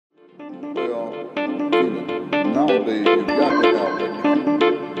Nowadays, you got to have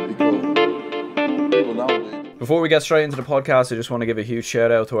that because people nowadays. Before we get straight into the podcast, I just want to give a huge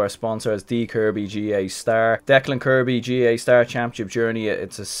shout out to our sponsors, D Kirby GA Star. Declan Kirby GA Star Championship Journey.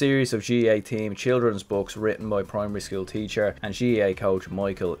 It's a series of GA team children's books written by primary school teacher and GA coach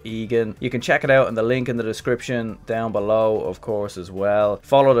Michael Egan. You can check it out in the link in the description down below, of course, as well.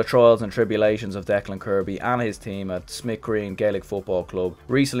 Follow the trials and tribulations of Declan Kirby and his team at Smith Green Gaelic Football Club,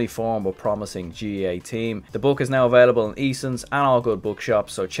 recently formed but promising GA team. The book is now available in Eason's and all good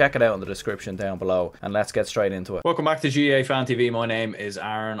bookshops, so check it out in the description down below, and let's get straight into it. Welcome back to GA Fan TV. My name is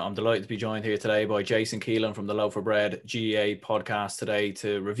Aaron. I'm delighted to be joined here today by Jason Keelan from the Loaf for Bread GA podcast today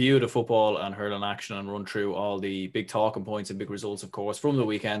to review the football and hurling action and run through all the big talking points and big results, of course, from the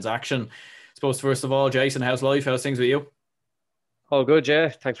weekend's action. I suppose first of all, Jason, how's life? How's things with you? All good, yeah.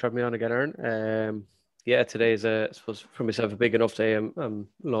 Thanks for having me on again, Aaron. Today is I suppose for myself a big enough day. I'm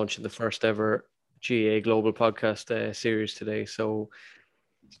launching the first ever GA Global podcast series today, so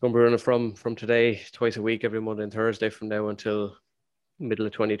it's going to be running from today, twice a week, every Monday and Thursday from now until middle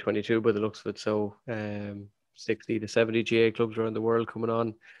of 2022 by the looks of it. So 60 to 70 GA clubs around the world coming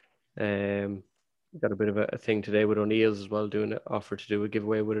on. Got a bit of a thing today with O'Neill's as well, doing an offer to do a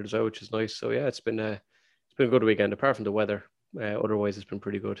giveaway with it as well, which is nice. So yeah, it's been a good weekend apart from the weather. Otherwise, it's been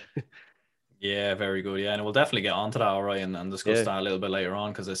pretty good. Yeah, very good. Yeah, and we'll definitely get onto that, all right, and discuss that a little bit later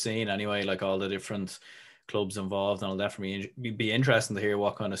on, because I've seen anyway, like all the different clubs involved, and it'll definitely be interesting to hear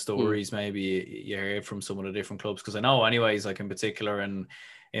what kind of stories maybe you heard from some of the different clubs, because I know anyways, like in particular in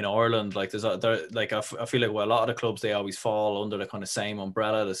Ireland, like I feel like a lot of the clubs, they always fall under the kind of same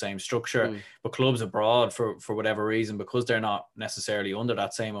umbrella, the same structure, but clubs abroad for whatever reason, because they're not necessarily under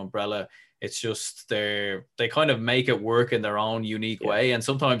that same umbrella, it's just they kind of make it work in their own unique way, and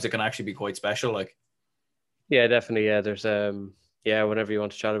sometimes it can actually be quite special. Like, yeah, definitely. Yeah, there's whenever you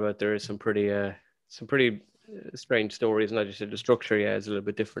want to chat about it, there is some pretty strange stories, and like you said, the structure is a little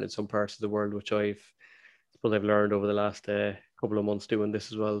bit different in some parts of the world, which I've learned over the last couple of months doing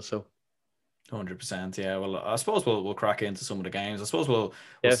this as well. So 100%, yeah. Well, I suppose we'll crack into some of the games. I suppose we'll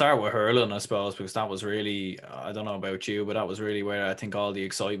start with hurling, I suppose, because that was really, I don't know about you, but that was really where I think all the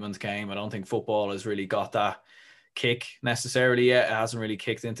excitement came. I don't think football has really got that kick necessarily yet. It hasn't really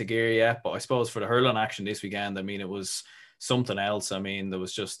kicked into gear yet, but I suppose for the hurling action this weekend, I mean, it was something else. I mean, there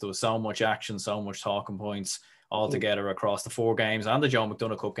was so much action, so much talking points all together across the 4 games and the Joe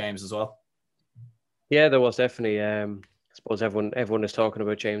McDonagh Cup games as well. Yeah, there was definitely. I suppose everyone is talking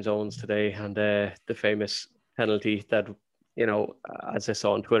about James Owens today and the famous penalty that, as I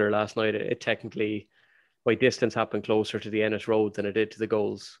saw on Twitter last night, it technically by distance happened closer to the Ennis Road than it did to the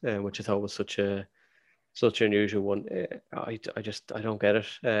goals, which I thought was such an unusual one. I don't get it.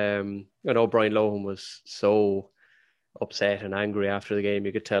 I know Brian Lohan was so upset and angry after the game.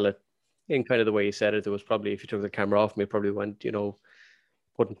 You could tell it in kind of the way he said it. There was probably, if you took the camera off me, probably went,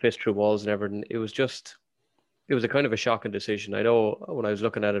 putting fists through walls and everything. It was a kind of a shocking decision. I know when I was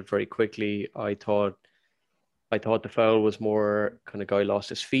looking at it very quickly, I thought the foul was more kind of guy lost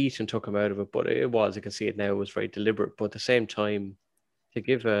his feet and took him out of it, but it was, I can see it now, it was very deliberate. But at the same time, to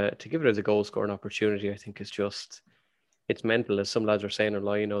give it as a goal scoring opportunity, I think it's mental, as some lads are saying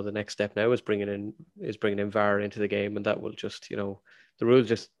online. The next step now is bringing in VAR into the game, and that will just, the rules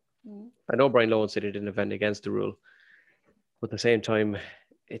just. I know Brian Lohan said he didn't defend against the rule, but at the same time,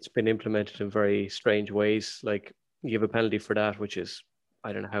 it's been implemented in very strange ways. Like, you have a penalty for that, which is,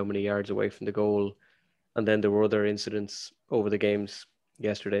 I don't know how many yards away from the goal, and then there were other incidents over the games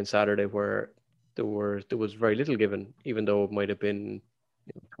yesterday and Saturday where there was very little given, even though it might have been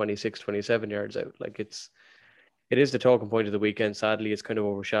 26, 27 yards out. Like, it is the talking point of the weekend. Sadly, it's kind of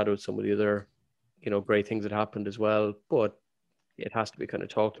overshadowed some of the other, great things that happened as well. But it has to be kind of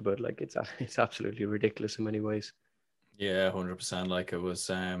talked about. Like, it's absolutely ridiculous in many ways. Yeah, 100%. Like, it was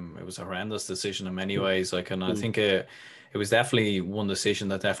a horrendous decision in many ways. Like, and I think it was definitely one decision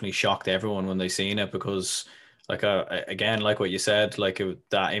that definitely shocked everyone when they seen it, because like again, like what you said, like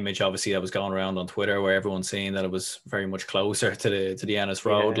that image obviously that was going around on Twitter where everyone's seeing that it was very much closer to the Ennis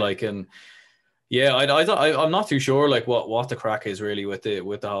Road. Yeah. Like, and yeah, I'm not too sure like what the crack is really with the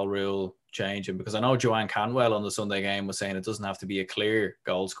whole rule changing, because I know Joanne Canwell on the Sunday game was saying it doesn't have to be a clear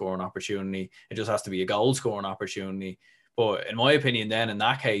goal scoring opportunity, it just has to be a goal scoring opportunity. But in my opinion, then in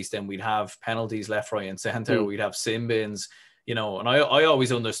that case, then we'd have penalties left, right, and centre. We'd have sin bins, and I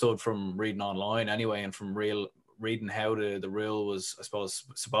always understood from reading online anyway, and from reading how the rule was, I suppose,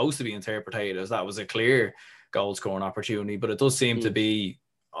 supposed to be interpreted as that was a clear goal scoring opportunity. But it does seem to be,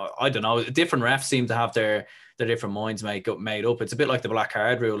 I don't know, different refs seem to have their different minds made up. It's a bit like the black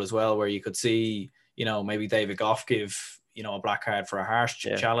card rule as well, where you could see, maybe David Goff give, a black card for a harsh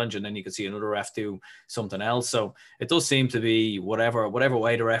challenge, and then you could see another ref do something else. So it does seem to be whatever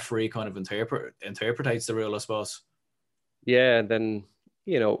way the referee kind of interpretates the rule, I suppose. Yeah, and then,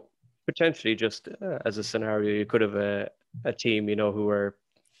 potentially just as a scenario, you could have a team, who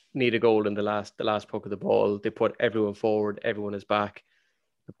need a goal in the last puck of the ball. They put everyone forward, everyone is back.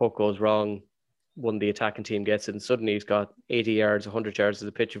 The puck goes wrong. One of the attacking team gets it, and suddenly he's got 80 yards, 100 yards of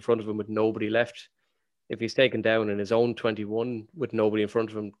the pitch in front of him with nobody left. If he's taken down in his own 21 with nobody in front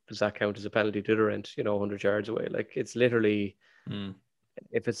of him, does that count as a penalty to the end? 100 yards away. Like, it's literally,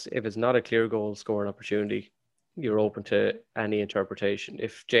 if it's not a clear goal scoring opportunity, you're open to any interpretation.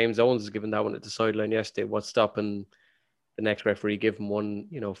 If James Owens is given that one at the sideline yesterday, what's stopping the next referee give him one,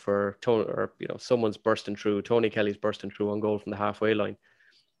 for Tony, or someone's bursting through, Tony Kelly's bursting through on goal from the halfway line.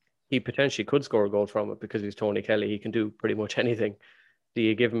 He potentially could score a goal from it because he's Tony Kelly. He can do pretty much anything. Do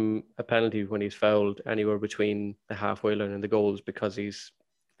you give him a penalty when he's fouled anywhere between the halfway line and the goals because he's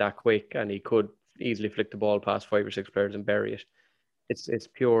that quick and he could easily flick the ball past 5 or 6 players and bury it? It's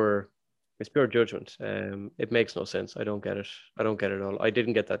pure judgment. It makes no sense. I don't get it. I don't get it at all. I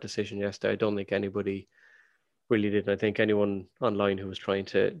didn't get that decision yesterday. I don't think anybody really did. I think anyone online who was trying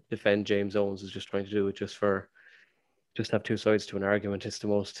to defend James Owens is just trying to do it just have two sides to an argument. It's the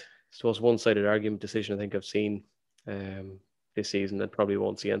most one-sided argument decision I think I've seen this season, and probably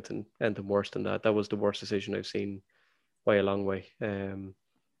won't see anything worse than that. That was the worst decision I've seen by a long way. There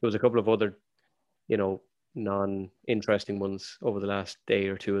was a couple of other, non-interesting ones over the last day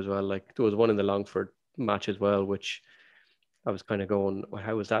or two as well. Like, there was one in the Longford match as well, which I was kind of going, well,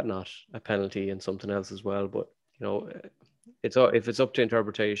 how is that not a penalty and something else as well? But, if it's up to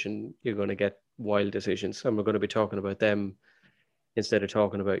interpretation, you're going to get wild decisions, and we're going to be talking about them instead of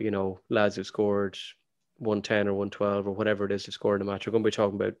talking about, lads who scored 110 or 112 or whatever it is to score in a match. We're going to be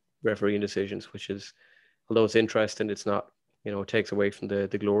talking about refereeing decisions, which is, although it's interesting, it's not, it takes away from the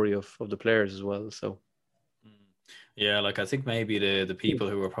glory of the players as well. So yeah, like, I think maybe the people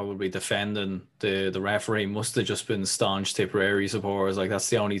who were probably defending the referee must have just been staunch Tipperary supporters. Like, that's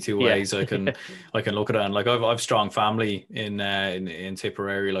the only two ways I can look at it. And like, I've strong family in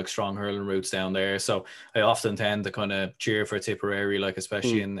Tipperary, like strong hurling roots down there. So I often tend to kind of cheer for Tipperary, like,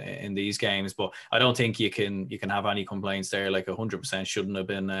 especially in these games. But I don't think you can have any complaints there. Like, 100% shouldn't have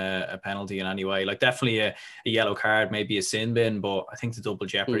been a penalty in any way. Like, definitely a yellow card, maybe a sin bin, but I think the double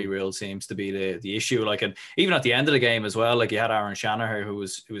jeopardy rule seems to be the issue. Like, and even at the end of the game as well, like, you had Aaron Shanahan who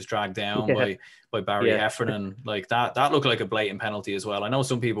was dragged down by Barry Heffernan. Like, that looked like a blatant penalty as well. I know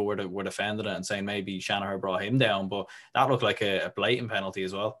some people were defending it and saying maybe Shanahan brought him down, but that looked like a blatant penalty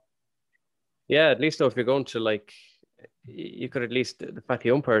as well. Yeah, at least though, if you're going to, like, you could at least, the fact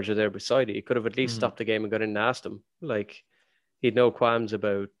the umpires are there beside you, you could have at least stopped the game and got in and asked him. Like, he'd no qualms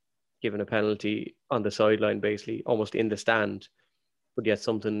about giving a penalty on the sideline, basically almost in the stand, but yet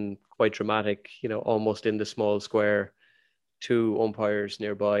something quite dramatic, almost in the small square, 2 umpires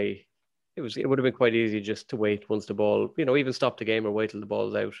nearby. It would have been quite easy just to wait once the ball, even stop the game or wait till the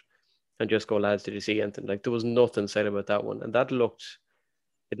ball's out and just go, lads, did you see anything? Like, there was nothing said about that one. And it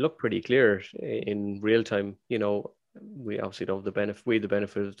looked pretty clear in real time. We obviously don't have the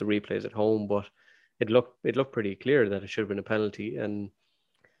benefit of the replays at home, but it looked pretty clear that it should have been a penalty. And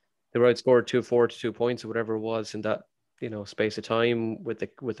they were outscored 2-4 to 2 points or whatever it was in that, space of time with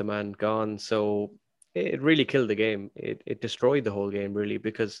the man gone. So it really killed the game. It destroyed the whole game, really,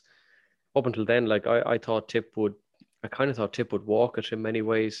 because up until then, like, I kind of thought Tipp would walk it in many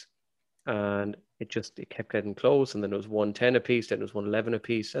ways, and it kept getting close, and then it was 110 apiece, then it was 111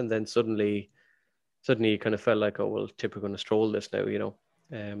 apiece, and then suddenly you kind of felt like, oh well, Tipp are going to stroll this now,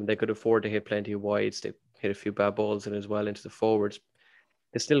 they could afford to hit plenty of wides. They hit a few bad balls in as well into the forwards.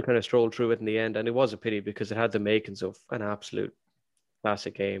 They still kind of strolled through it in the end, and it was a pity because it had the makings of an absolute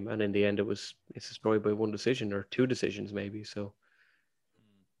classic game, and in the end it's destroyed by one decision or 2 decisions maybe. So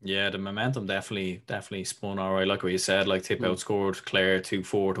yeah, the momentum definitely spun all right. Like what you said, like, Tipp outscored Clare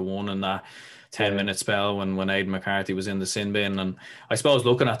 2-4 to 1 in that 10-minute spell when Aidan McCarthy was in the sin bin. And I suppose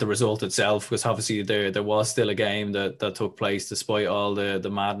looking at the result itself, because obviously there was still a game that took place despite all the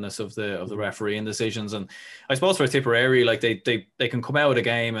madness of the refereeing decisions. And I suppose for Tipperary, like, they can come out of the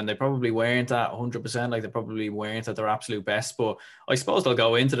game and they probably weren't at 100%, like, they probably weren't at their absolute best. But I suppose they'll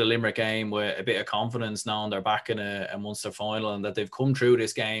go into the Limerick game with a bit of confidence, knowing they're back in a Munster final and that they've come through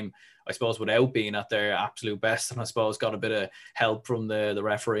this game, I suppose, without being at their absolute best, and I suppose got a bit of help from the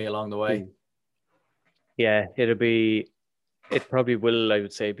referee along the way. Yeah, it probably will, I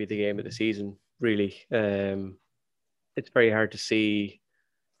would say, be the game of the season, really. It's very hard to see,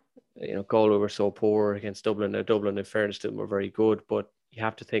 Galway were so poor against Dublin. Now, Dublin, in fairness to them, were very good, but you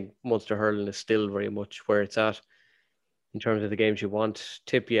have to think Munster hurling is still very much where it's at. in terms of the games you want.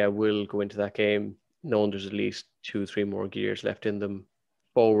 Tip, yeah, will go into that game knowing there's at least 2, 3 more gears left in them.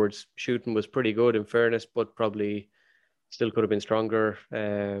 Forwards shooting was pretty good in fairness, but probably still could have been stronger.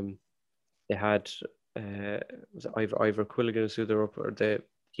 They had was it Ivor Quilligan who they're up, or the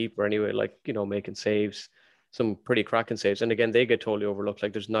keeper anyway, like, making saves, some pretty cracking saves. And again, they get totally overlooked.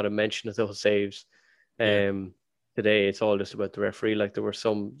 Like, there's not a mention of those saves. Yeah. Today it's all just about the referee. Like, there were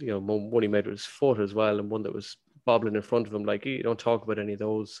some, one he made with his foot as well, and one that was bobbling in front of him. Like, you don't talk about any of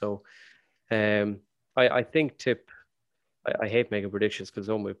those. So um I think Tip, I hate making predictions because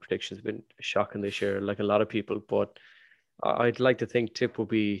all my predictions have been shocking this year, like a lot of people, but I'd like to think Tip will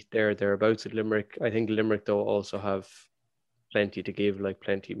be thereabouts at Limerick. I think Limerick though also have plenty to give, like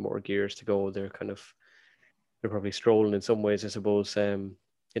plenty more gears to go. They're probably strolling in some ways, I suppose, in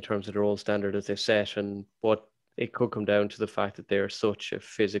terms of their own standard that they've set. And but it could come down to the fact that they're such a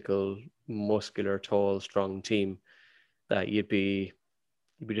physical, muscular, tall, strong team that you'd be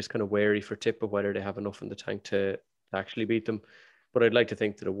just kind of wary for Tip of whether they have enough in the tank to actually beat them. But I'd like to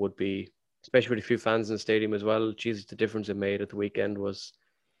think that it would be, especially with a few fans in the stadium as well. Jesus, the difference it made at the weekend was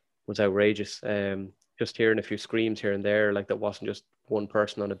outrageous. Just hearing a few screams here and there, like that wasn't just one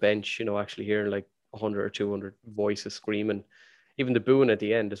person on a bench, actually hearing like 100 or 200 voices screaming. Even the booing at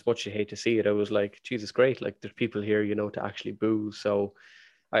the end, as much as you hate to see it, I was like, Jesus, great. Like, there's people here, to actually boo. So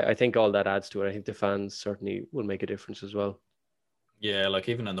I think all that adds to it. I think the fans certainly will make a difference as well. Yeah, like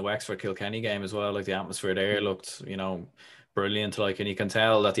even in the Wexford Kilkenny game as well, like the atmosphere there looked, brilliant. Like, and you can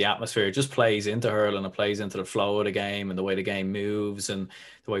tell that the atmosphere just plays into hurling, it plays into the flow of the game and the way the game moves and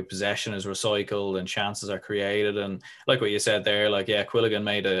the way possession is recycled and chances are created. And like what you said there, like, yeah, Quilligan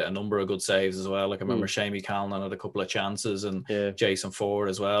made a number of good saves as well. Like, I remember Shamey Callan had a couple of chances and Jason Ford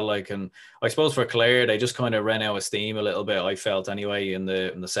as well. Like, and I suppose for Clare, they just kind of ran out of steam a little bit, I felt anyway, in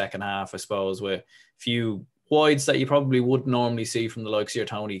the second half, I suppose, with few wides that you probably wouldn't normally see from the likes of your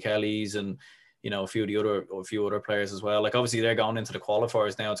Tony Kellys and a few other players as well. Like, obviously they're going into the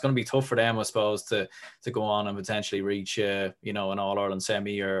qualifiers now. It's going to be tough for them, I suppose, to go on and potentially reach an All-Ireland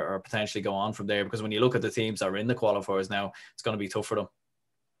semi or potentially go on from there, because when you look at the teams that are in the qualifiers now, it's going to be tough for them.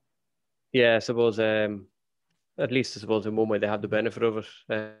 Yeah, I suppose at least I suppose in one way they have the benefit of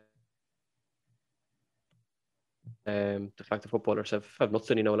it. The fact that footballers have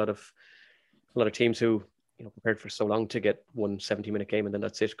nothing, a lot of teams who prepared for so long to get one 70-minute game and then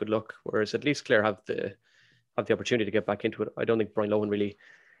that's it, good luck. Whereas at least Clare have the opportunity to get back into it. I don't think Brian Lohan really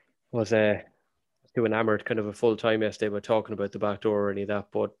was too enamored kind of a full time yesterday about talking about the back door or any of that.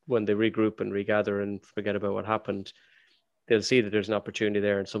 But when they regroup and regather and forget about what happened, they'll see that there's an opportunity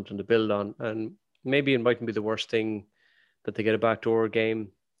there and something to build on. And maybe it mightn't be the worst thing that they get a backdoor game.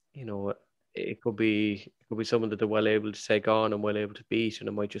 It could be someone that they're well able to take on and well able to beat, and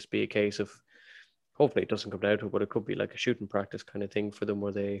it might just be a case of, hopefully it doesn't come down to it, but it could be like a shooting practice kind of thing for them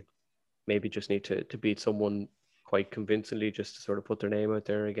where they maybe just need to beat someone quite convincingly just to sort of put their name out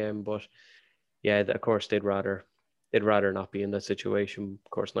there again. But yeah, of course they'd rather not be in that situation.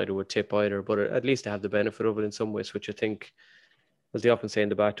 Of course, neither would Tip either, but at least they have the benefit of it in some ways, which I think, as they often say in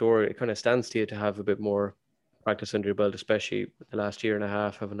the back door, it kind of stands to you to have a bit more practice under your belt, especially the last year and a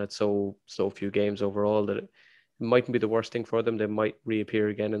half, having had so few games overall, that it mightn't be the worst thing for them. They might reappear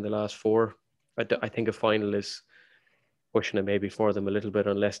again in the last four. I think a final is pushing it maybe for them a little bit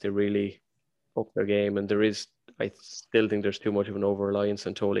unless they really up their game. And I still think there's too much of an over-reliance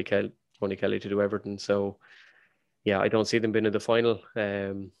on Tony Kelly to do everything. So yeah, I don't see them being in the final.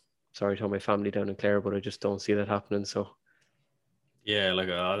 Sorry to all my family down in Clare, but I just don't see that happening. So yeah, like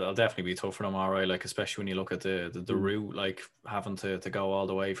I'll definitely be tough for them, all right. Like, especially when you look at the route, like having to go all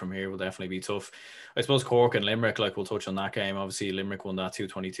the way from here will definitely be tough. I suppose Cork and Limerick, like we'll touch on that game. Obviously, Limerick won that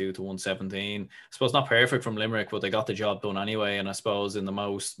 222 to 117. I suppose not perfect from Limerick, but they got the job done anyway. And I suppose in the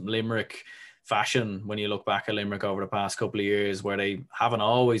most Limerick fashion, when you look back at Limerick over the past couple of years, where they haven't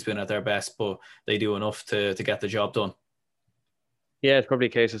always been at their best, but they do enough to get the job done. yeah, it's probably a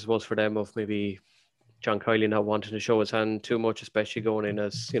case, I suppose, for them of maybe John Kiley not wanting to show his hand too much, especially going in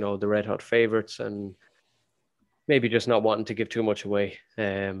as, the red hot favourites, and maybe just not wanting to give too much away.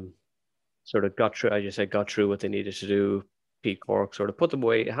 Sort of got through, as you said, got through what they needed to do. Pete Cork sort of put them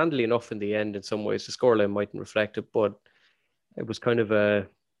away handily enough in the end. In some ways, the scoreline mightn't reflect it, but it was kind of a,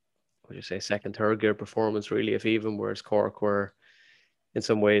 second, third gear performance, really, if even, whereas Cork were, in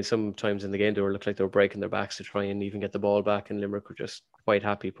some ways, sometimes in the game, they looked like they were breaking their backs to try and even get the ball back, and Limerick were just quite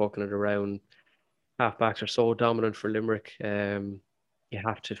happy poking it around. Halfbacks are so dominant for Limerick. You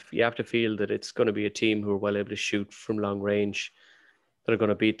have to feel that it's going to be a team who are well able to shoot from long range that are going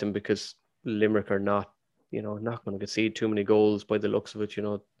to beat them, because Limerick are not going to concede too many goals by the looks of it.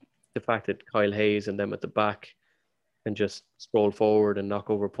 The fact that Kyle Hayes and them at the back and just stroll forward and knock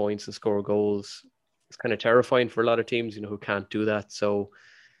over points and score goals. It's kind of terrifying for a lot of teams, who can't do that. So,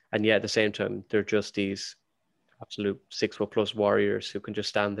 and yet at the same time, they're just these absolute 6 foot plus warriors who can just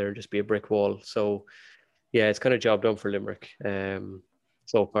stand there and just be a brick wall. So, yeah, it's kind of job done for Limerick.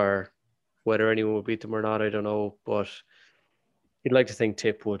 So far, whether anyone will beat them or not, I don't know. But you'd like to think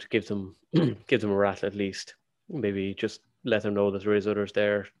Tip would give them give them a rattle at least. Maybe just let them know that there is others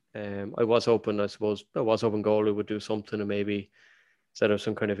there. I was hoping Galway would do something and maybe set up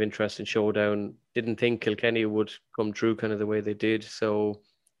some kind of interesting showdown. Didn't think Kilkenny would come through kind of the way they did. So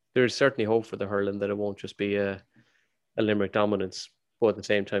there's certainly hope for the hurling that it won't just be a Limerick dominance. But at the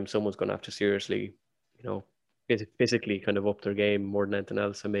same time, someone's going to have to seriously, physically kind of up their game more than anything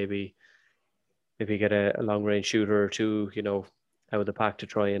else, and maybe get a long range shooter or two, out of the pack to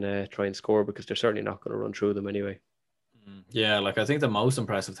try and score, because they're certainly not going to run through them anyway. Yeah, like I think the most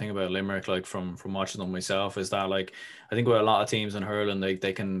impressive thing about Limerick, like from watching them myself, is that like I think with a lot of teams in hurling,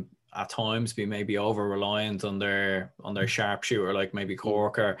 they can at times be maybe over reliant on their sharpshooter, like maybe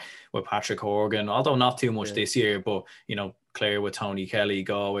Cork or with Patrick Horgan, although not too much this year, but Clare with Tony Kelly,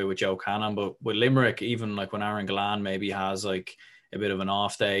 Galway with Joe Cannon, but with Limerick, even like when Aaron Gallan maybe has like a bit of an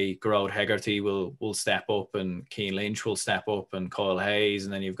off day, Gerard Hegarty will step up, and Keane Lynch will step up, and Kyle Hayes,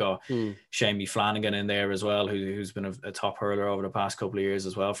 and then you've got Shamey Flanagan in there as well, who's been a top hurler over the past couple of years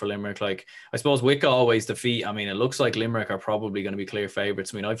as well for Limerick. Like I suppose with Galway's defeat, I mean, it looks like Limerick are probably going to be clear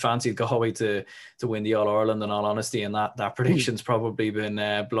favourites. I mean, I fancied Galway to win the All Ireland in all honesty, and that prediction's probably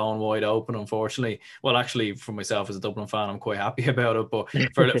been blown wide open, unfortunately. Well, actually, for myself as a Dublin fan, I'm quite happy about it.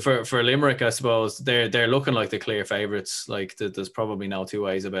 But for Limerick, I suppose they're looking like the clear favourites. Like there's probably no two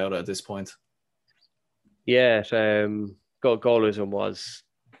ways about it at this point. Yeah, Galway's one was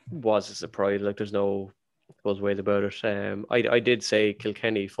a surprise. Like there's no ways about it. I did say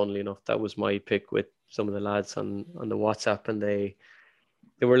Kilkenny, funnily enough. That was my pick with some of the lads on the WhatsApp, and they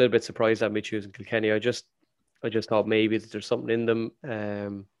were a little bit surprised at me choosing Kilkenny. I just thought maybe that there's something in them.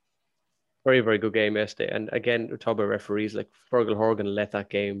 Very, very good game yesterday. And again, we talk about referees, like Fergal Horgan let that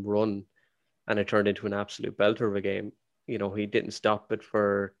game run, and it turned into an absolute belter of a game. He didn't stop it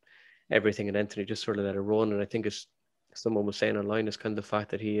for everything, and Anthony just sort of let it run. And I think, as someone was saying online, is kind of the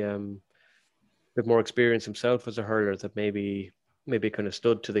fact that he with more experience himself as a hurler, that maybe kind of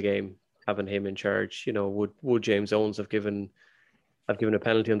stood to the game, having him in charge. Would James Owens have given a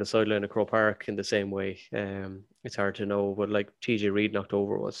penalty on the sideline of Croke Park in the same way? It's hard to know, but like TJ Reid knocked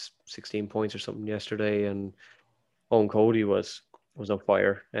over 16 points or something yesterday, and Owen Cody was on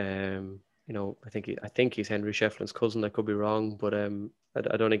fire. I think he's Henry Shefflin's cousin. I could be wrong, but I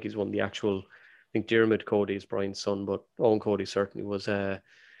don't think he's one of the actual. I think Diarmid Cody is Brian's son, but Owen Cody certainly was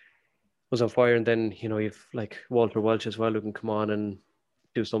on fire. And then you've like Walter Welch as well, who can come on and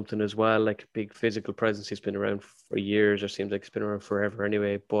do something as well, like a big physical presence. He's been around for years, or seems like he's been around forever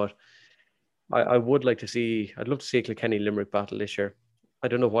anyway. But I'd love to see a Kilkenny Limerick battle this year. I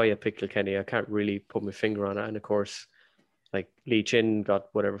don't know why I picked Kilkenny. I can't really put my finger on it. And of course, like Lee Chin got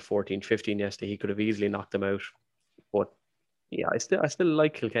whatever 14, 15 yesterday. He could have easily knocked them out. But yeah, I still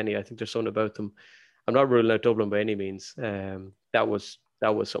like Kilkenny. I think there's something about them. I'm not ruling out Dublin by any means. That was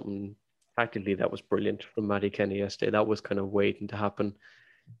something tactically that was brilliant from Matty Kenny yesterday. That was kind of waiting to happen.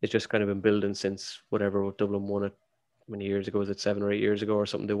 It's just kind of been building since whatever Dublin won it. How many years ago? Was it 7 or 8 years ago or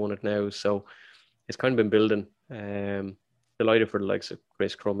something? They won it now. So it's kind of been building. Delighted for the likes of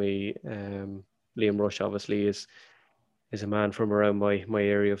Chris Crummy. Liam Rush obviously is a man from around my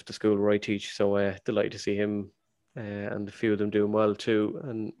area of the school where I teach. So delighted to see him and a few of them doing well too.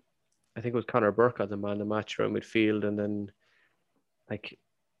 And I think it was Conor Burke the man of the match around midfield. And then like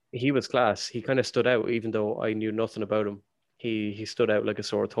he was class. He kind of stood out, even though I knew nothing about him. He stood out like a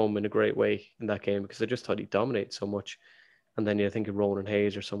sore thumb in a great way in that game, because I just thought he dominated so much. And then I think Ronan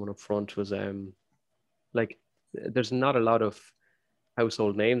Hayes or someone up front was like, there's not a lot of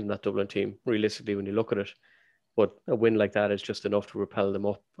household names in that Dublin team, realistically, when you look at it. But a win like that is just enough to repel them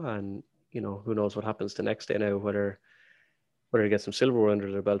up. And, who knows what happens the next day now, whether they get some silverware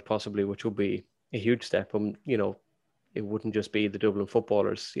under their belt, possibly, which would be a huge step. It wouldn't just be the Dublin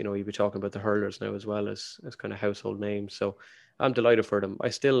footballers. You'd be talking about the hurlers now as well as kind of household names. So I'm delighted for them. I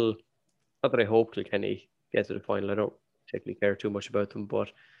still, not that I hope Kilkenny get to the final. I don't particularly care too much about them,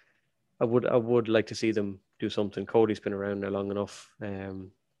 but I would like to see them do something. Cody's been around now long enough,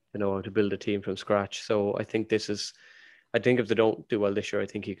 to build a team from scratch. So I think if they don't do well this year, I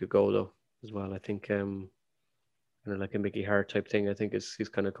think he could go though as well. I think kind of like a Mickey Hart type thing. I think he's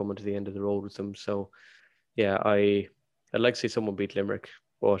kind of coming to the end of the road with them. So yeah, I'd like to see someone beat Limerick,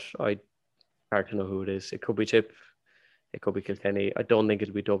 but hard to know who it is. It could be Tip, it could be Kilkenny. I don't think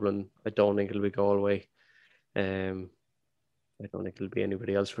it'll be Dublin. I don't think it'll be Galway. Um, I don't think it'll be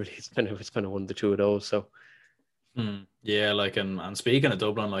anybody else really. It's kind of one of the two of those. So Yeah, like and speaking of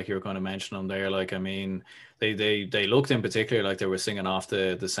Dublin, like you were kind of mentioning them there, like I mean, they looked in particular like they were singing off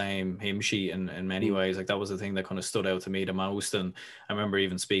the same hymn sheet in many ways. Like that was the thing that kind of stood out to me the most. And I remember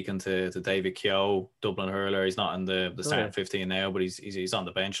even speaking to David Keogh, Dublin hurler. He's not in the oh yeah, starting 15 now, but he's on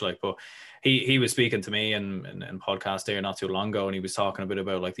the bench. Like, but he was speaking to me in podcast there not too long ago, and he was talking a bit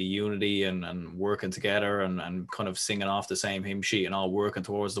about like the unity and working together and kind of singing off the same hymn sheet and all working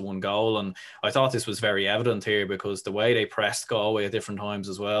towards the one goal. And I thought this was very evident here because the way they pressed Galway at different times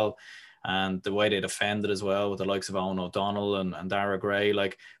as well, and the way they defended as well with the likes of Owen O'Donnell and Dara Gray,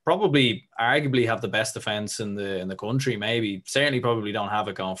 like probably arguably have the best defense in the country. Maybe certainly probably don't have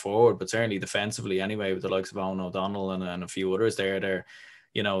it going forward, but certainly defensively anyway with the likes of Owen O'Donnell and a few others there.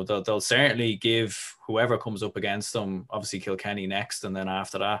 They'll certainly give whoever comes up against them, obviously Kilkenny next, and then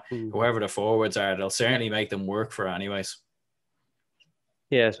after that, whoever the forwards are, they'll certainly make them work for it anyways.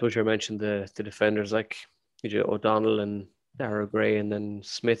 yeah. I suppose you mentioned the defenders like O'Donnell and Dara Gray, and then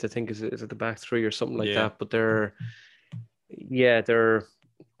Smith. I think is at the back three or something like Yeah. that. But they're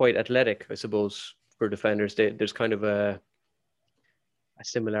quite athletic, I suppose, for defenders. There's kind of a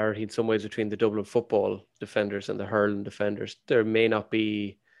similarity in some ways between the Dublin football defenders and the hurling defenders. There may not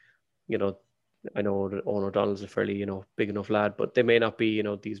be, you know, I know Owen O'Donnell's a fairly, big enough lad, but they may not be,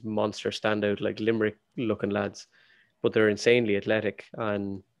 these monster standout like Limerick looking lads, but they're insanely athletic.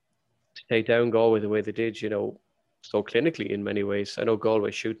 And to take down Galway the way they did, so clinically in many ways. I know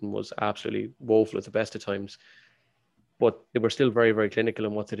Galway shooting was absolutely woeful at the best of times, but they were still very, very clinical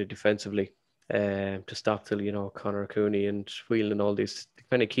in what they did defensively. To stop till Conor Cooney and Whelan and all these, to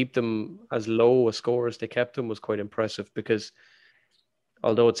kind of keep them as low a score as they kept them was quite impressive, because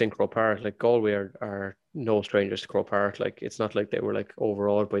although it's in Croke Park, like Galway are no strangers to Croke Park. Like it's not like they were like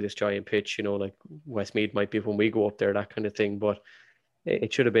overawed by this giant pitch, like Westmeath might be when we go up there, that kind of thing. But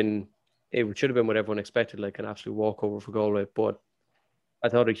it should have been what everyone expected, like an absolute walkover for Galway. But I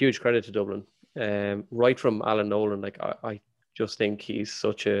thought a huge credit to Dublin, right from Alan Nolan. Like I just think he's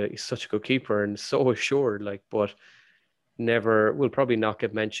such a good keeper and so assured. Like, but never will probably not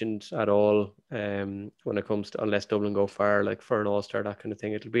get mentioned at all when it comes to, unless Dublin go far, like for an All-Star, that kind of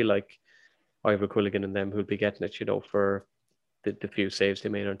thing. It'll be like Ivor Quilligan and them who'll be getting it, for the few saves they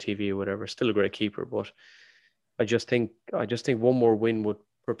made on TV or whatever. Still a great keeper, but I just think one more win would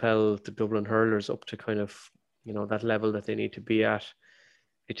propel the Dublin hurlers up to kind of that level that they need to be at.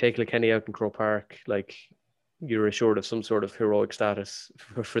 If you take Kilkenny out in Croke Park, like you're assured of some sort of heroic status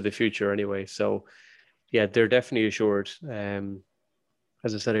for the future anyway. So yeah, they're definitely assured.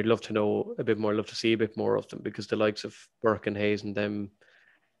 As I said, I'd love to know a bit more, love to see a bit more of them, because the likes of Burke and Hayes and them,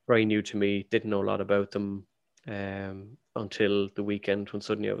 very new to me, didn't know a lot about them until the weekend, when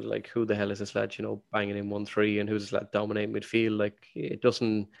suddenly I was like, who the hell is this lad, banging in 1-3, and who's this lad dominating midfield? Like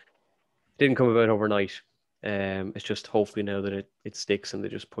didn't come about overnight. It's just hopefully now that it sticks and they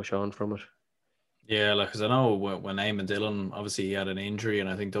just push on from it. Yeah, like because I know when Eamon Dillon, obviously he had an injury, and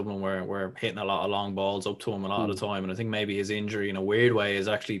I think Dublin were hitting a lot of long balls up to him a lot of the time, and I think maybe his injury in a weird way has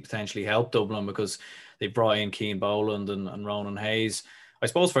actually potentially helped Dublin, because they brought in Keane Boland and Ronan Hayes. I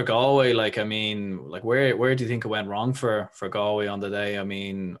suppose for Galway, like I mean, like where do you think it went wrong for Galway on the day? I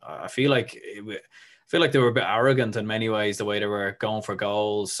mean, I feel like they were a bit arrogant in many ways, the way they were going for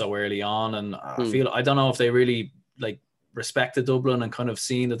goals so early on, and I don't know if they really like respected Dublin and kind of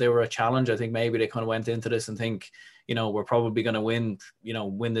seen that they were a challenge. I think maybe they kind of went into this and think, we're probably going to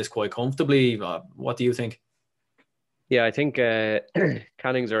win this quite comfortably. What do you think? Yeah, I think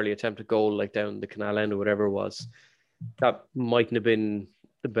Canning's early attempted goal, like down the canal end or whatever it was, that mightn't have been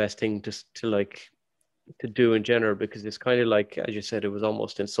the best thing to do in general, because it's kind of like, as you said, it was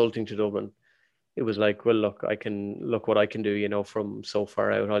almost insulting to Dublin. It was like, well, look what I can do, from so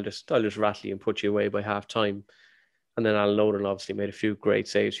far out. I'll just rattle you and put you away by half time. And then Alan Nolan obviously made a few great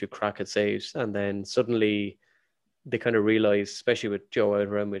saves, a few cracked saves, and then suddenly they kind of realised, especially with Joe out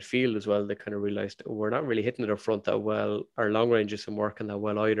around midfield as well, they kind of realised, oh, we're not really hitting it up front that well. Our long range isn't working that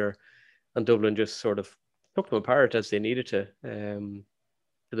well either. And Dublin just sort of took them apart as they needed to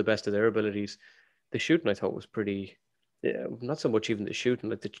the best of their abilities. The shooting, I thought, was pretty, yeah, not so much even the shooting,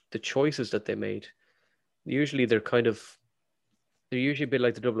 like the choices that they made. Usually they're usually a bit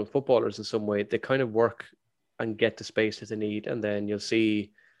like the Dublin footballers in some way. They kind of work and get the space that they need, and then you'll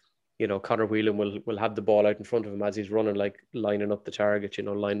see, Conor Whelan will have the ball out in front of him as he's running, like lining up the target,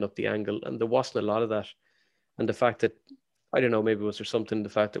 lining up the angle, and there wasn't a lot of that. And the fact that, I don't know, maybe was there something, the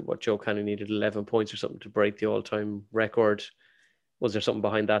fact that what Joe Canning needed 11 points or something to break the all-time record, was there something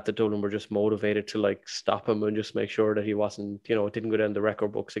behind that Dublin were just motivated to like stop him and just make sure that he wasn't, didn't go down the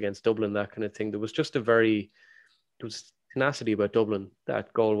record books against Dublin, that kind of thing. There was just there was tenacity about Dublin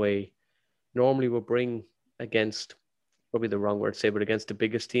that Galway normally would bring against, probably the wrong word to say, but against the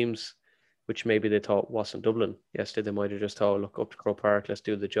biggest teams, which maybe they thought wasn't Dublin. Yesterday, they might have just thought, look, up to Croke Park, let's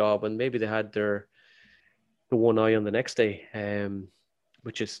do the job. And maybe they had the one eye on the next day,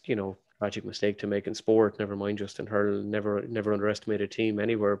 which is, tragic mistake to make in sport, never mind just in hurling. Never underestimate a team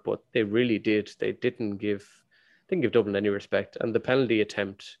anywhere, but they really did. They didn't give Dublin any respect. And the penalty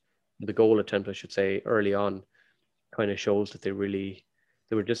attempt, the goal attempt, I should say, early on, kind of shows that they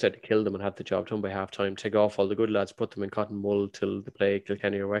were just out to kill them and have the job done by half time, take off all the good lads, put them in cotton wool till they play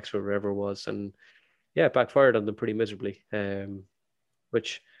Kilkenny or Wexford, wherever it was. And yeah, backfired on them pretty miserably.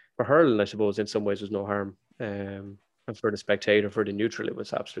 Which for hurling, I suppose, in some ways was no harm. And for the spectator, for the neutral, it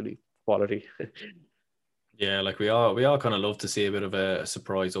was absolutely quality. Yeah, like we all kind of love to see a bit of a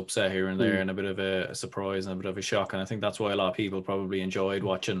surprise upset here and there, and a bit of a surprise and a bit of a shock. And I think that's why a lot of people probably enjoyed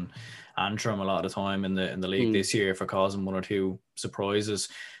watching Antrim a lot of the time in the league this year, for causing one or two surprises.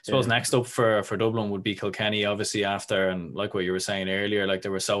 I suppose next up for Dublin would be Kilkenny, obviously, after, and like what you were saying earlier, like they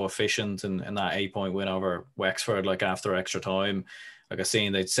were so efficient in that 8-point win over Wexford, like after extra time. Like I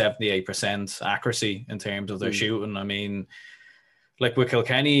seen they'd 78% accuracy in terms of their shooting. I mean, like with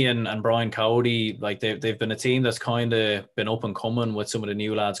Kilkenny and Brian Cody, like they've been a team that's kind of been up and coming with some of the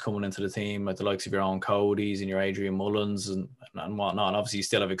new lads coming into the team, like the likes of your own Codys and your Adrian Mullins and whatnot. And obviously you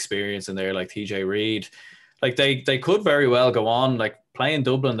still have experience in there, like TJ Reid. Like they could very well go on, like playing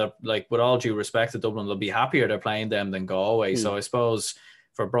Dublin. That, like, with all due respect to Dublin, they'll be happier they're playing them than Galway. So I suppose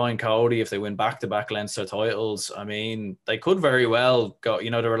for Brian Cody, if they win back-to-back Leinster titles, I mean, they could very well go, they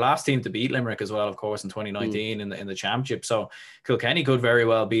were last team to beat Limerick as well, of course, in 2019 in the championship. So Kilkenny could very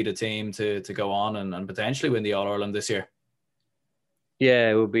well be the team to go on and potentially win the All-Ireland this year.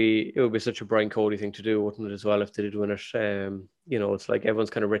 Yeah, it would be such a Brian Cody thing to do, wouldn't it, as well, if they did win it? It's like everyone's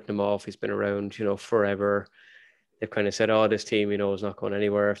kind of written him off. He's been around, forever. They've kind of said, oh, this team, is not going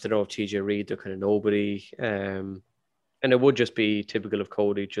anywhere. If they don't have TJ Reid, they're kind of nobody. And it would just be typical of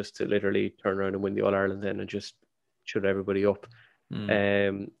Cody just to literally turn around and win the All-Ireland then and just shut everybody up.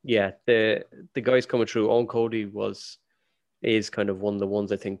 The guys coming through, Owen Cody is kind of one of the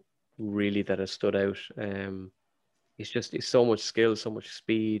ones I think really that has stood out. He's so much skill, so much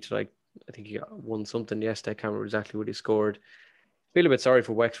speed. Like, I think he won something yesterday. I can't remember exactly what he scored. I feel a bit sorry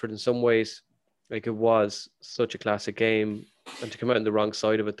for Wexford in some ways. Like, it was such a classic game, and to come out on the wrong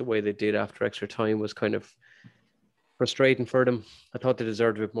side of it the way they did after extra time was kind of frustrating for them. I thought they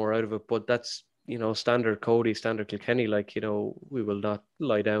deserved a bit more out of it, but that's, standard Cody, standard Kilkenny. Like, we will not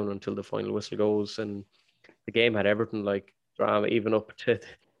lie down until the final whistle goes. And the game had everything, like drama, even up to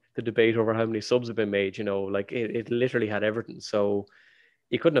the debate over how many subs have been made. Like it literally had everything. So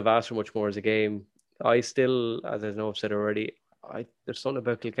you couldn't have asked for much more as a game. I still, as I know I've said already, there's something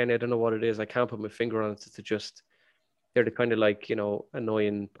about Kilkenny. I don't know what it is. I can't put my finger on it. To just, they're the kind of like,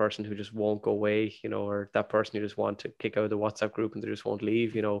 annoying person who just won't go away, or that person you just want to kick out of the WhatsApp group and they just won't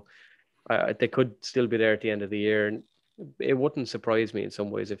leave, they could still be there at the end of the year. And it wouldn't surprise me in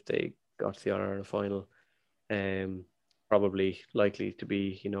some ways if they got to the All-Ireland final. Probably likely to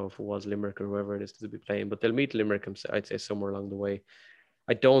be, if it was Limerick or whoever it is to be playing, but they'll meet Limerick, I'd say, somewhere along the way.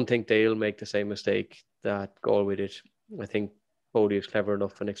 I don't think they'll make the same mistake that Galway did. I think Cody is clever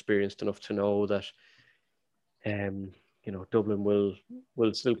enough and experienced enough to know that Dublin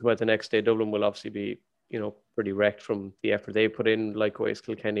will still come out the next day. Dublin will obviously be, pretty wrecked from the effort they put in, likewise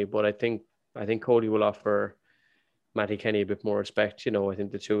Kilkenny. But I think Cody will offer Matty Kenny a bit more respect. I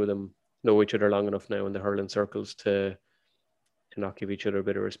think the two of them know each other long enough now in the hurling circles to not give each other a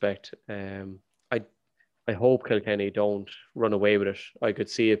bit of respect. I hope Kilkenny don't run away with it. I could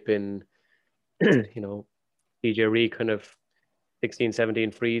see it being, TJ Reid kind of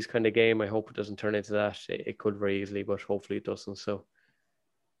 16-17 freeze kind of game. I hope it doesn't turn into that. It could very easily, but hopefully it doesn't. So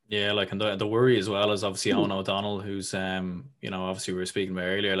yeah, like, and the worry as well is obviously Owen O'Donnell, who's obviously we were speaking about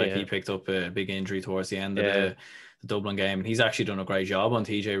earlier, like he picked up a big injury towards the end of the Dublin game, and he's actually done a great job on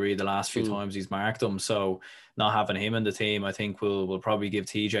TJ Reid the last few times he's marked him. So not having him in the team, I think will probably give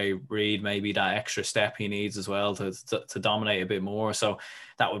TJ Reid maybe that extra step he needs as well to dominate a bit more. So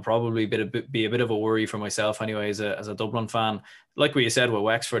that would probably be a bit of a worry for myself anyway as a Dublin fan. Like what you said with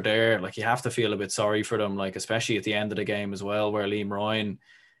Wexford there, like you have to feel a bit sorry for them, like especially at the end of the game as well, where Liam Ryan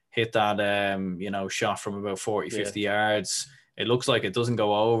hit that shot from about 40-50 yards. It looks like it doesn't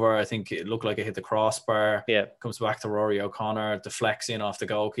go over. I think it looked like it hit the crossbar. Yeah. Comes back to Rory O'Connor, deflects in off the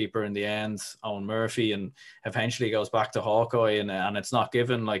goalkeeper in the end, Owen Murphy, and eventually goes back to Hawkeye, and it's not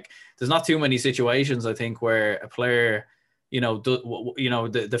given. Like, there's not too many situations, I think, where a player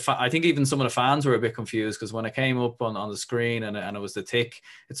I think even some of the fans were a bit confused because when it came up on the screen and it was the tick,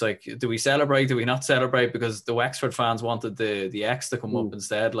 it's like, do we celebrate? Do we not celebrate? Because the Wexford fans wanted the X to come up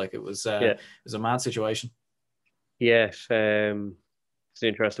instead. Like it was a mad situation. Yes, it's an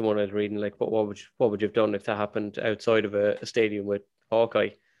interesting one. I was reading, like, what would you have done if that happened outside of a stadium with Hawkeye?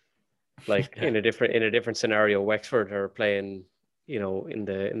 Like in a different scenario, Wexford are playing, in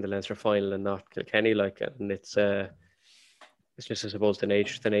the Leinster final and not Kilkenny, like, and it's just, I suppose, the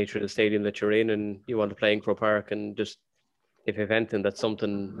nature of the stadium that you're in, and you want to play in Croke Park, and just if anything, that's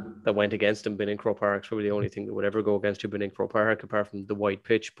something that went against him. Being in Croke Park is probably the only thing that would ever go against you being in Croke Park, apart from the white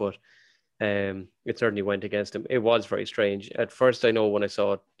pitch, but. It certainly went against him. It was very strange. At first, I know when I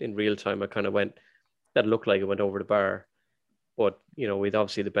saw it in real time, I kind of went, that looked like it went over the bar. But, with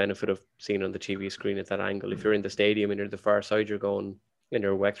obviously the benefit of seeing on the TV screen at that angle. If you're in the stadium and you're the far side, you're going, and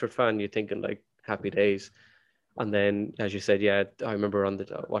you're a Wexford fan, you're thinking like happy days. And then, as you said, yeah, I remember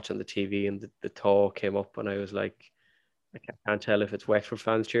watching the TV and the thaw came up and I was like, I can't tell if it's Wexford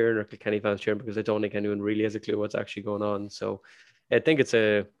fans cheering or Kilkenny fans cheering because I don't think anyone really has a clue what's actually going on. So I think it's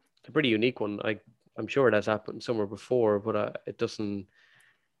a pretty unique one. I'm sure it has happened somewhere before, but it doesn't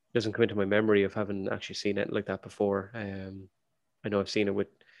come into my memory of having actually seen it like that before. I know I've seen it with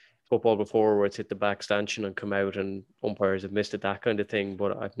football before, where it's hit the back stanchion and come out, and umpires have missed it, that kind of thing.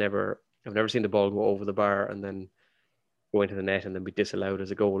 But I've never seen the ball go over the bar and then go into the net and then be disallowed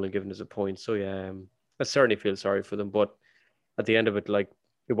as a goal and given as a point. So yeah, I certainly feel sorry for them. But at the end of it, like,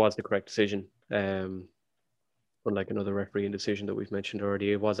 it was the correct decision. Unlike another refereeing decision that we've mentioned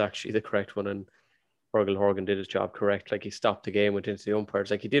already, it was actually the correct one, and Fergal Horgan did his job correct. Like, he stopped the game, went into the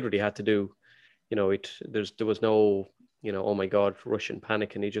umpires, like he did what he had to do. There was no, oh my God, rush and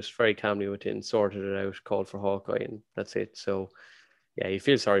panic, and he just very calmly went in, sorted it out, called for Hawkeye, and that's it. So yeah, you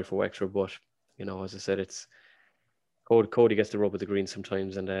feel sorry for Wexford, but as I said, it's Cody gets the rub of the green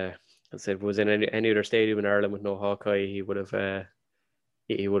sometimes, and as I said, if it was in any other stadium in Ireland with no Hawkeye, he would have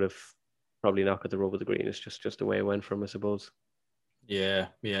probably not got the rub of the green. It's just the way it went from, I suppose. Yeah,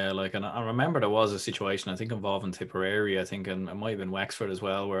 like, and I remember there was a situation, I think, involving Tipperary, I think, and it might have been Wexford as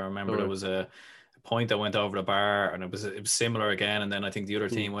well, where I remember there was a point that went over the bar, and it was similar again, and then I think the other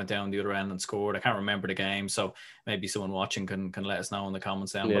team went down the other end and scored. I can't remember the game, so maybe someone watching can let us know in the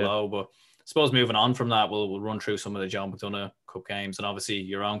comments down below. But I suppose moving on from that, we'll run through some of the Joe McDonagh Cup games, and obviously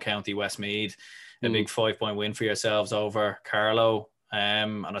your own county, Westmeath, a big 5-point win for yourselves over Carlow.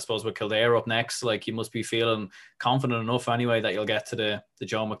 And I suppose with Kildare up next, like, you must be feeling confident enough anyway that you'll get to the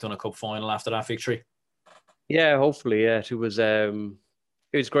Joe McDonagh Cup final after that victory. Yeah, hopefully. Yeah,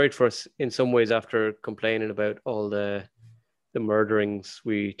 it was great for us in some ways after complaining about all the murderings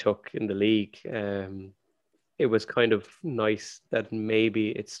we took in the league. It was kind of nice that maybe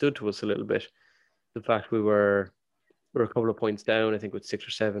it stood to us a little bit. The fact we were a couple of points down, I think with 6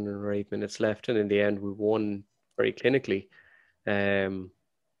 or 7 or 8 minutes left, and in the end we won very clinically.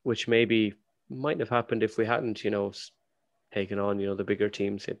 Which maybe mightn't have happened if we hadn't, taken on, the bigger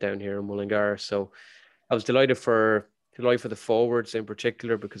teams down here in Mullingar. So I was delighted for the forwards in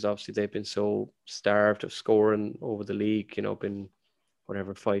particular, because obviously they've been so starved of scoring over the league, been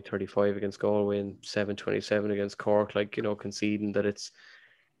whatever 5-35 against Galway and 7-27 against Cork, like, conceding that it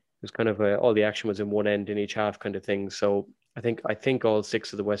was kind of all the action was in one end in each half kind of thing. So I think all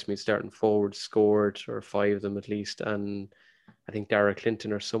 6 of the Westmeath starting forwards scored, or 5 of them at least, and I think Dara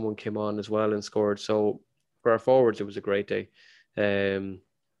Clinton or someone came on as well and scored. So for our forwards, it was a great day.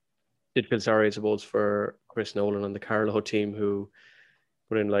 Did feel sorry, I suppose, for Chris Nolan on the Carlow team, who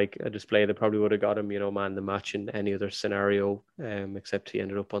put in like a display that probably would have got him, man the match in any other scenario, except he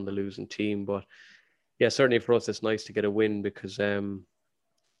ended up on the losing team. But yeah, certainly for us, it's nice to get a win, because a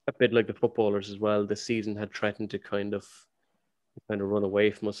bit like the footballers as well, the season had threatened to kind of run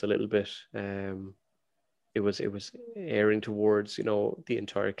away from us a little bit. It was airing towards, the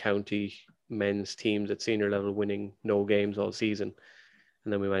entire county men's teams at senior level winning no games all season,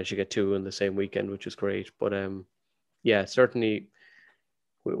 and then we managed to get 2 in the same weekend, which was great. But yeah, certainly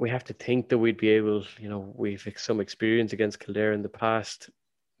we have to think that we'd be able, we've some experience against Kildare in the past.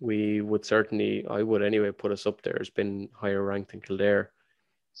 I would anyway, put us up there as been higher ranked than Kildare.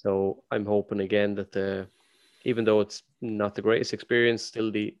 So I'm hoping again that even though it's not the greatest experience,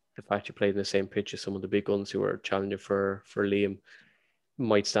 still the fact you played in the same pitch as some of the big guns who are challenging for Liam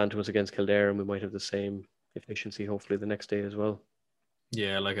might stand to us against Kildare, and we might have the same efficiency hopefully the next day as well.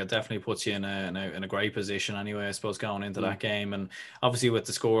 Yeah, like, it definitely puts you in a great position anyway, I suppose, going into that game. And obviously with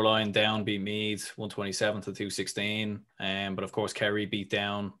the scoreline, Down beat Meath 127-216. But of course Kerry beat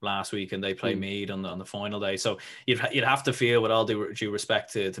Down last week, and they play Meath on the final day. So you'd have to feel, with all due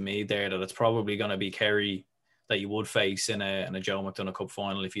respect to Meath there, that it's probably going to be Kerry that you would face in a Joe McDonagh Cup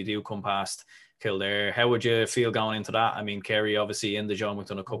final if you do come past Kildare. How would you feel going into that? I mean, Kerry obviously in the Joe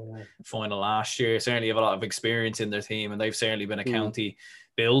McDonagh Cup final last year certainly have a lot of experience in their team, and they've certainly been a county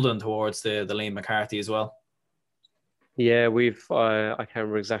building towards the Liam McCarthy as well. Yeah, we've I can't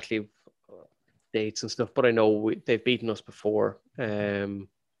remember exactly dates and stuff, but I know they've beaten us before on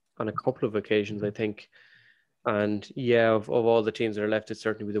a couple of occasions, I think. And yeah, of all the teams that are left, it's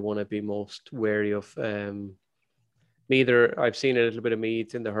certainly the one I'd be most wary of. I've seen a little bit of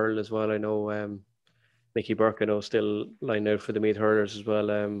Meath in the hurl as well. I know Mickey Burke, I know, still lined out for the Meath hurlers as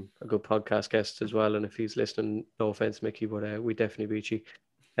well. A good podcast guest as well. And if he's listening, no offense, Mickey, but we definitely beat you.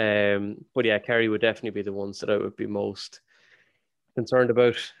 But yeah, Kerry would definitely be the ones that I would be most concerned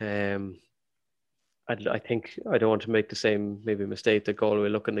about. I think I don't want to make the same maybe mistake that Galway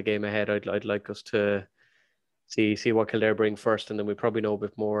look in the game ahead. I'd like us to see what Kildare bring first, and then we probably know a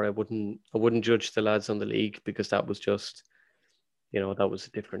bit more. I wouldn't judge the lads on the league, because that was just, that was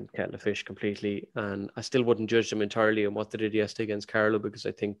a different kettle of fish completely. And I still wouldn't judge them entirely on what they did yesterday against Carlow, because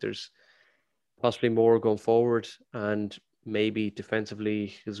I think there's possibly more going forward and maybe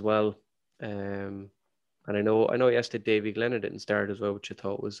defensively as well. And I know yesterday Davy Glennon didn't start as well, which I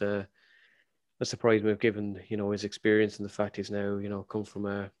thought was a surprise move, given his experience and the fact he's now come from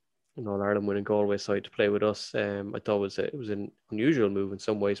an All-Ireland winning Galway side to play with us. I thought it was an unusual move in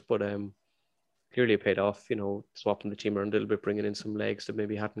some ways, but clearly it paid off. Swapping the team around a little bit, bringing in some legs that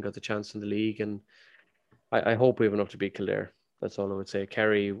maybe hadn't got the chance in the league, and I hope we have enough to beat Kildare. That's all I would say.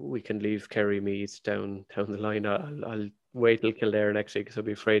 Kerry, we can leave Kerry Meath down the line. I'll wait till Kildare next week, because I'll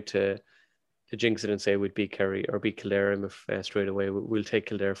be afraid to jinx it and say we'd beat Kerry or beat Kildare straight away. We'll take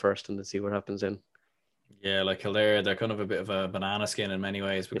Kildare first and then see what happens then. Yeah, like Kildare, they're kind of a bit of a banana skin in many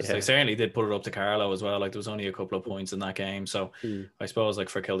ways, because they certainly did put it up to Carlow as well. Like, there was only a couple of points in that game. So I suppose, like,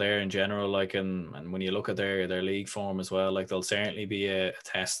 for Kildare in general, like, and when you look at their league form as well, like, they'll certainly be a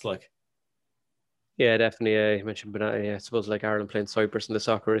test. Like, yeah, definitely. You mentioned banana. Yeah, I suppose like Ireland playing Cyprus in the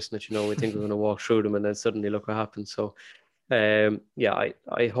soccer, isn't it? We think we're going to walk through them, and then suddenly look what happens. So, yeah,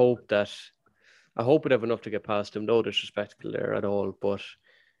 I hope we'd have enough to get past them. No disrespect to Kildare at all, but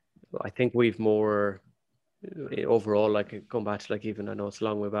I think we've more overall, like, going back to, like, even, I know it's a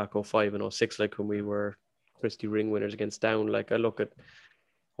long way back, 05 and 06, like when we were Christie Ring winners against Down. Like, I look at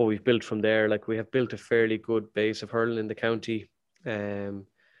what we've built from there. Like, we have built a fairly good base of hurling in the county.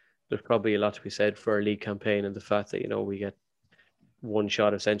 There's probably a lot to be said for our league campaign, and the fact that we get one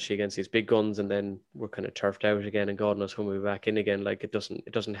shot essentially against these big guns, and then we're kind of turfed out again, and God knows when we're back in again. Like, it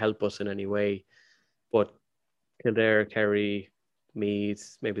doesn't help us in any way. But Kildare, Kerry,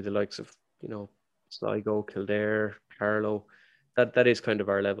 Meath, maybe the likes of Sligo, Kildare, Carlow, that is kind of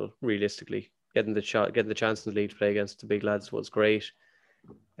our level realistically. Getting the chance in the league to play against the big lads was great.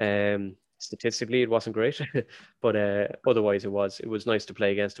 Statistically, it wasn't great, but otherwise it was nice to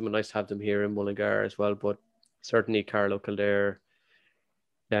play against them, and nice to have them here in Mullingar as well. But certainly Carlow, Kildare,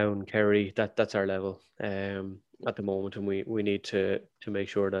 Down, Kerry, that's our level at the moment, and we need to make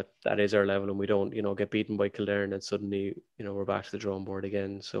sure that is our level, and we don't get beaten by Kildare and then suddenly we're back to the drawing board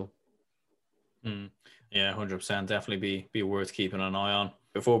again. So yeah, 100%, definitely be worth keeping an eye on.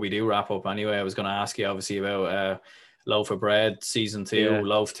 Before we do wrap up anyway, I was going to ask you obviously about Loaf of Bread season 2, Yeah.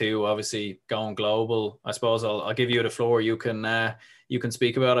 Loaf 2, obviously going global. I suppose I'll give you the floor. You can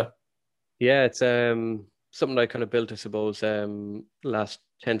speak about it. Yeah, it's something I kind of built, I suppose, last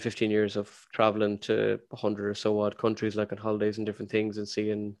 10, 15 years of traveling to 100 or so odd countries, like on holidays and different things, and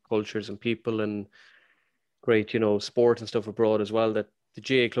seeing cultures and people and great, sport and stuff abroad as well. That the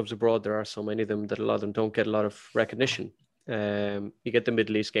GA clubs abroad, there are so many of them that a lot of them don't get a lot of recognition. You get the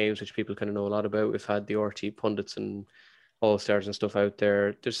Middle East games, which people kind of know a lot about. We've had the RT pundits and all stars and stuff out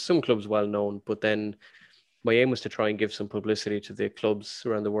there. There's some clubs well known, but then my aim was to try and give some publicity to the clubs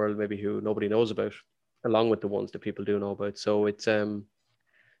around the world, maybe who nobody knows about, along with the ones that people do know about. So it's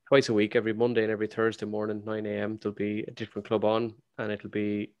twice a week, every Monday and every Thursday morning, 9 a.m. There'll be a different club on, and it'll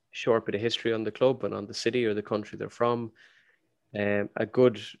be a short bit of history on the club and on the city or the country they're from. A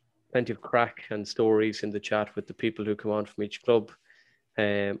good plenty of crack and stories in the chat with the people who come on from each club,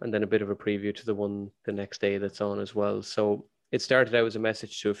 and then a bit of a preview to the one the next day that's on as well. So it started out as a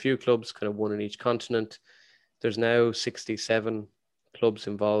message to a few clubs, kind of one in each continent. There's now 67 clubs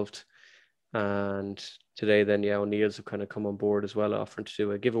involved, and today then O'Neill's have kind of come on board as well, offering to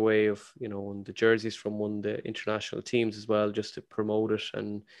do a giveaway of the jerseys from one of the international teams as well, just to promote it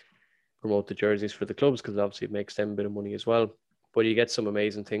and promote the jerseys for the clubs, because obviously it makes them a bit of money as well. But you get some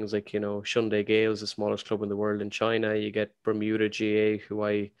amazing things like, Hyundai Gales, the smallest club in the world in China. You get Bermuda GA, who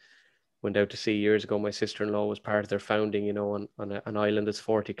I went out to see years ago. My sister-in-law was part of their founding, on an island that's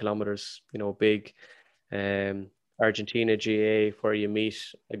 40 kilometers, big. Argentina GA, where you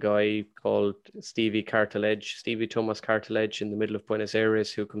meet a guy called Stevie Thomas Cartiledge in the middle of Buenos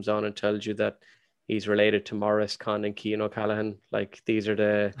Aires, who comes on and tells you that he's related to Morris, Conn and Cian O'Callaghan. Like these are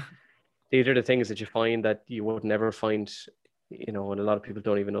the things that you find that you would never find, and a lot of people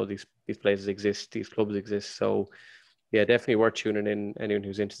don't even know these places exist, these clubs exist. So yeah, definitely worth tuning in. Anyone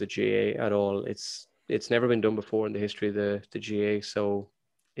who's into the GA at all, it's never been done before in the history of the GA. So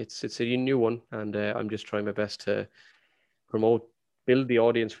it's a new one, and I'm just trying my best to build the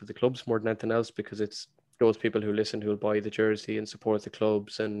audience for the clubs more than anything else, because it's those people who listen who will buy the jersey and support the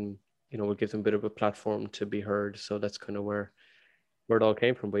clubs, and we'll give them a bit of a platform to be heard. So that's kind of where it all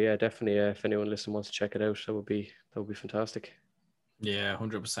came from. But yeah, definitely, if anyone listening wants to check it out, that would be fantastic. Yeah,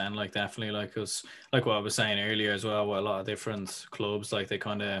 100%. Like definitely, like us, like what I was saying earlier as well. With a lot of different clubs, like they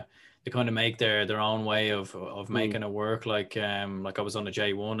kind of make their own way of making it work. Like I was on the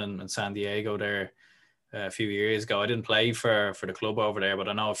J1 in San Diego there a few years ago. I didn't play for the club over there, but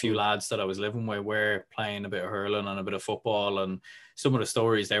I know a few lads that I was living with were playing a bit of hurling and a bit of football, and some of the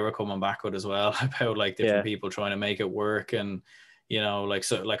stories they were coming back with as well about like different people trying to make it work. And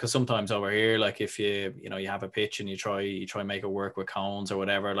cause sometimes over here, like if you have a pitch and you try make it work with cones or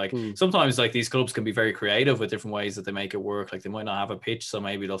whatever, like sometimes like these clubs can be very creative with different ways that they make it work. Like they might not have a pitch, so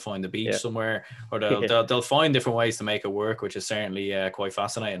maybe they'll find the beach somewhere, or they'll find different ways to make it work, which is certainly quite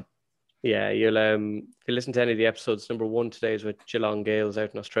fascinating. Yeah, you'll if you listen to any of the episodes, number 1 today is with Geelong Gales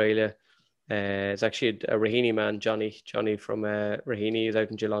out in Australia. It's actually a Raheny man, Johnny from Raheny is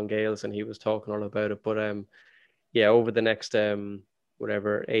out in Geelong Gales, and he was talking all about it. But yeah, over the next 8-9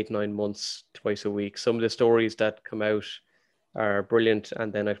 months, twice a week, some of the stories that come out are brilliant.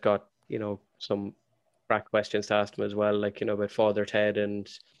 And then I've got some crack questions to ask them as well, like about Father Ted and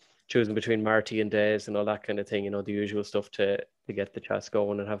choosing between Marty and Des and all that kind of thing, the usual stuff to get the chats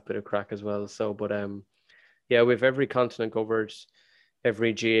going and have a bit of crack as well. So but yeah, we've every continent covered,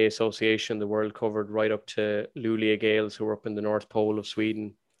 every GA association in the world covered, right up to Luleå Gales, who are up in the North Pole of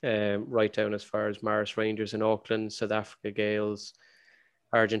Sweden, right down as far as Mars Rangers in Auckland, South Africa Gales,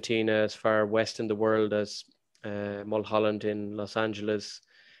 Argentina as far west in the world as Mulholland in Los Angeles,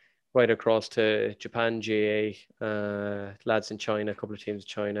 right across to Japan GA, lads in China, a couple of teams in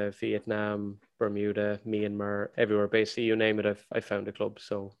China, Vietnam, Bermuda, Myanmar, everywhere. Basically, you name it, I found a club.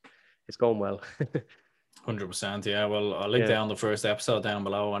 So it's going well. 100%. Yeah, well, I'll link down the first episode down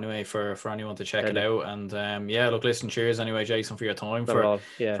below anyway for anyone to check it out. And yeah, look, listen, cheers anyway, Jason, for your time, for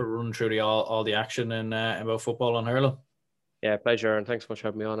running through all the action in about football and hurling. Yeah, pleasure, and thanks so much for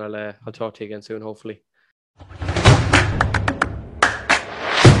having me on. I'll talk to you again soon, hopefully.